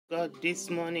God this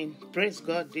morning. Praise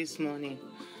God this morning.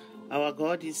 Our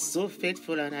God is so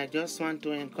faithful, and I just want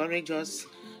to encourage us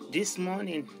this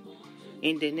morning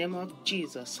in the name of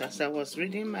Jesus. As I was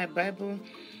reading my Bible,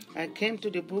 I came to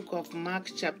the book of Mark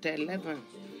chapter 11,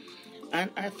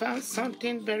 and I found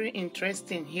something very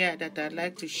interesting here that I'd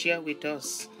like to share with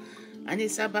us. And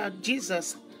it's about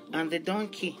Jesus and the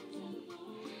donkey.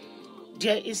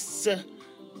 There is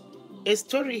a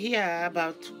story here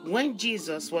about when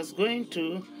Jesus was going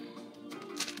to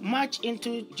march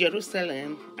into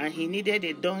Jerusalem and he needed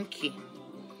a donkey.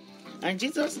 And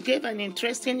Jesus gave an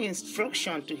interesting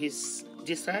instruction to his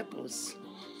disciples.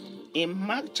 In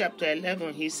Mark chapter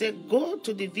 11, he said, "Go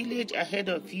to the village ahead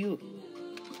of you,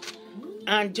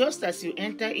 and just as you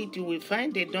enter it, you will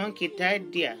find a donkey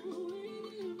tied there,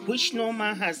 which no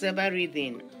man has ever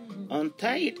ridden.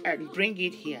 Untie it and bring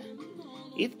it here.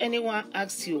 If anyone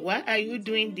asks you, 'Why are you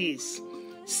doing this?'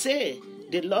 say,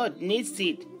 'The Lord needs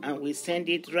it, and will send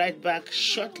it right back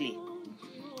shortly.'"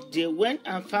 They went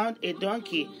and found a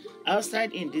donkey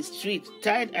outside in the street,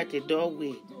 tied at a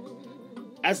doorway.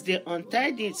 As they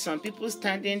untied it, some people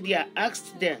standing there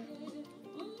asked them,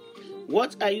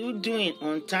 "What are you doing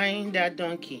untying that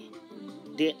donkey?"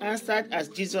 They answered as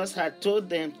Jesus had told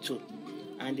them to,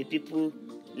 and the people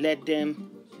let them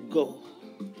go.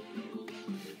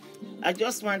 I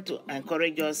just want to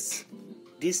encourage us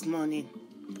this morning.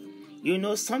 You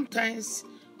know, sometimes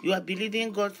you are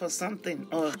believing God for something,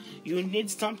 or you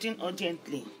need something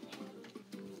urgently.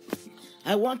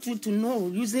 I want you to know,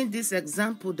 using this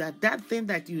example, that thing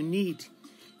that you need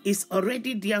is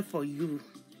already there for you.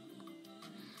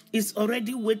 It's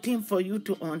already waiting for you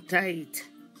to untie it.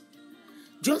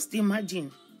 Just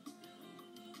imagine,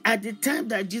 at the time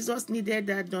that Jesus needed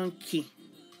that donkey,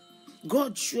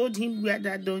 God showed him where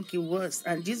that donkey was,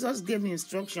 and Jesus gave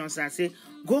instructions and said,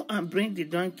 "Go and bring the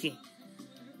donkey.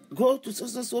 Go to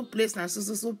so place and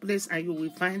so place, and you will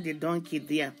find the donkey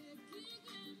there."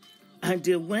 And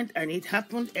they went, and it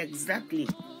happened exactly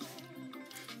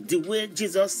the way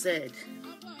Jesus said.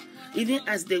 Even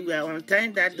as they were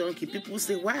untying that donkey, people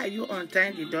say, "Why are you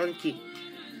untying the donkey?"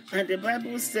 And the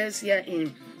Bible says here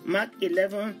in Mark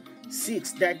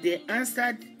 11:6 that they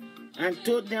answered and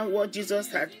told them what Jesus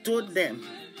had told them,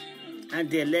 and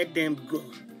they let them go.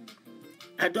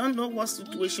 I don't know what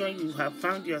situation you have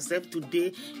found yourself today.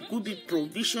 It could be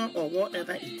provision or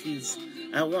whatever it is.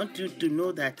 I want you to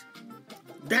know that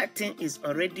that thing is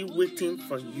already waiting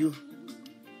for you.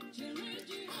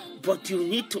 But you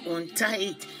need to untie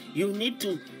it. You need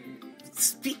to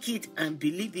speak it and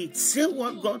believe it. Say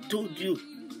what God told you.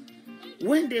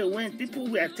 When they went, people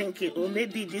were thinking, "Oh,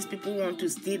 maybe these people want to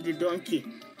steal the donkey."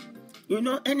 You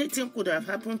know, anything could have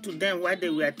happened to them while they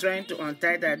were trying to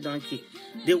untie that donkey.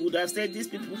 They would have said, "These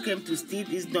people came to steal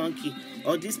this donkey,"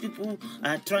 or "These people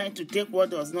are trying to take what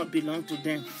does not belong to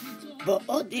them." But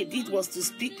all they did was to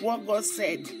speak what God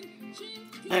said,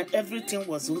 and everything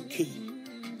was okay.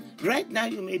 Right now,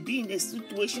 you may be in a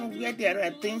situation where there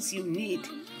are things you need,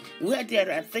 where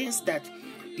there are things that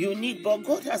you need, but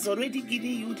God has already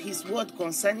given you his word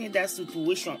concerning that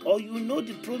situation, or you know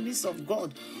the promise of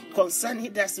God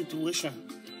concerning that situation.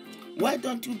 Why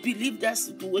don't you believe that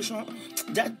situation,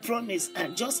 that promise,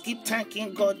 and just keep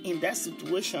thanking God in that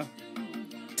situation?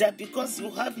 That because you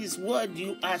have his word,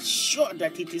 you are sure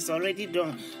that it is already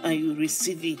done, and you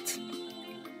receive it.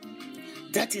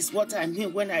 That is what I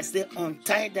mean when I say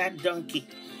untie that donkey.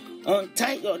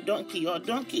 Untie your donkey. Your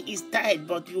donkey is tied,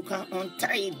 but you can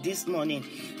untie it this morning.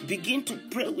 Begin to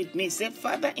pray with me. Say,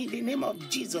 "Father, in the name of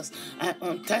Jesus, I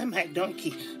untie my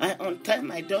donkey. I untie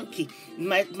my donkey.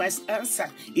 My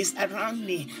answer is around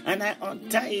me, and I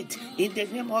untie it in the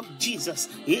name of Jesus.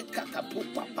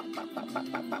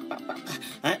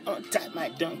 I untie my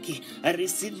donkey. I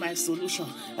receive my solution.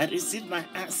 I receive my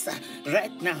answer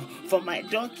right now. For my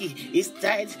donkey is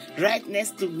tied right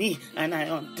next to me, and I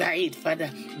untie it,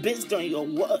 Father. Based on your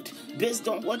word, based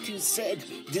on what you said,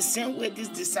 the same way these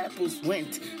disciples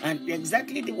went, and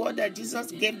exactly the word that Jesus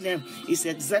gave them is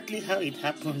exactly how it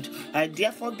happened. I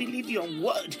therefore believe your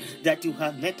word that you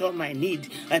have met all my need.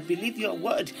 I believe your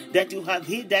word that you have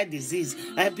healed that disease.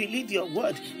 I believe your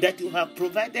word that you have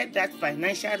provided that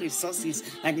financial resources,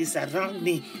 and it's around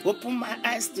me. Open my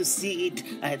eyes to see it.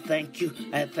 I thank you.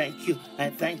 I thank you. I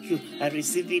thank you. I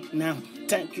receive it now.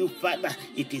 Thank you, Father.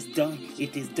 It is done.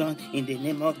 It is done in the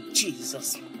name of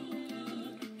Jesus.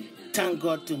 Thank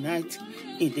God tonight.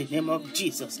 in the name of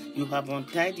Jesus. You have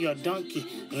untied your donkey.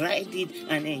 Ride it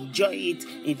and enjoy it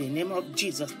in the name of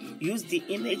Jesus. Use the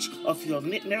image of your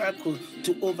miracle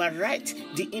to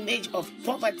overwrite the image of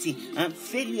poverty and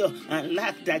failure and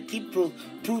lack that keep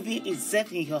proving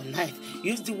itself in your life.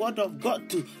 Use the word of God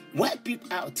to wipe it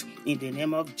out in the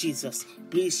name of Jesus.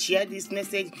 Please share this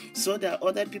message so that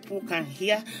other people can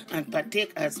hear and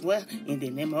partake as well in the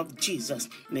name of Jesus.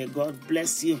 May God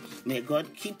bless you. May God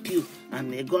keep you. And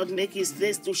may God make his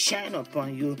face to shine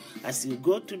upon you as you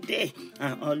go today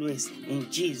and always in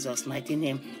Jesus' mighty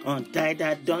name. Untie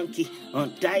that donkey.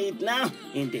 Untie it now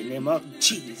in the name of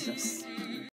Jesus.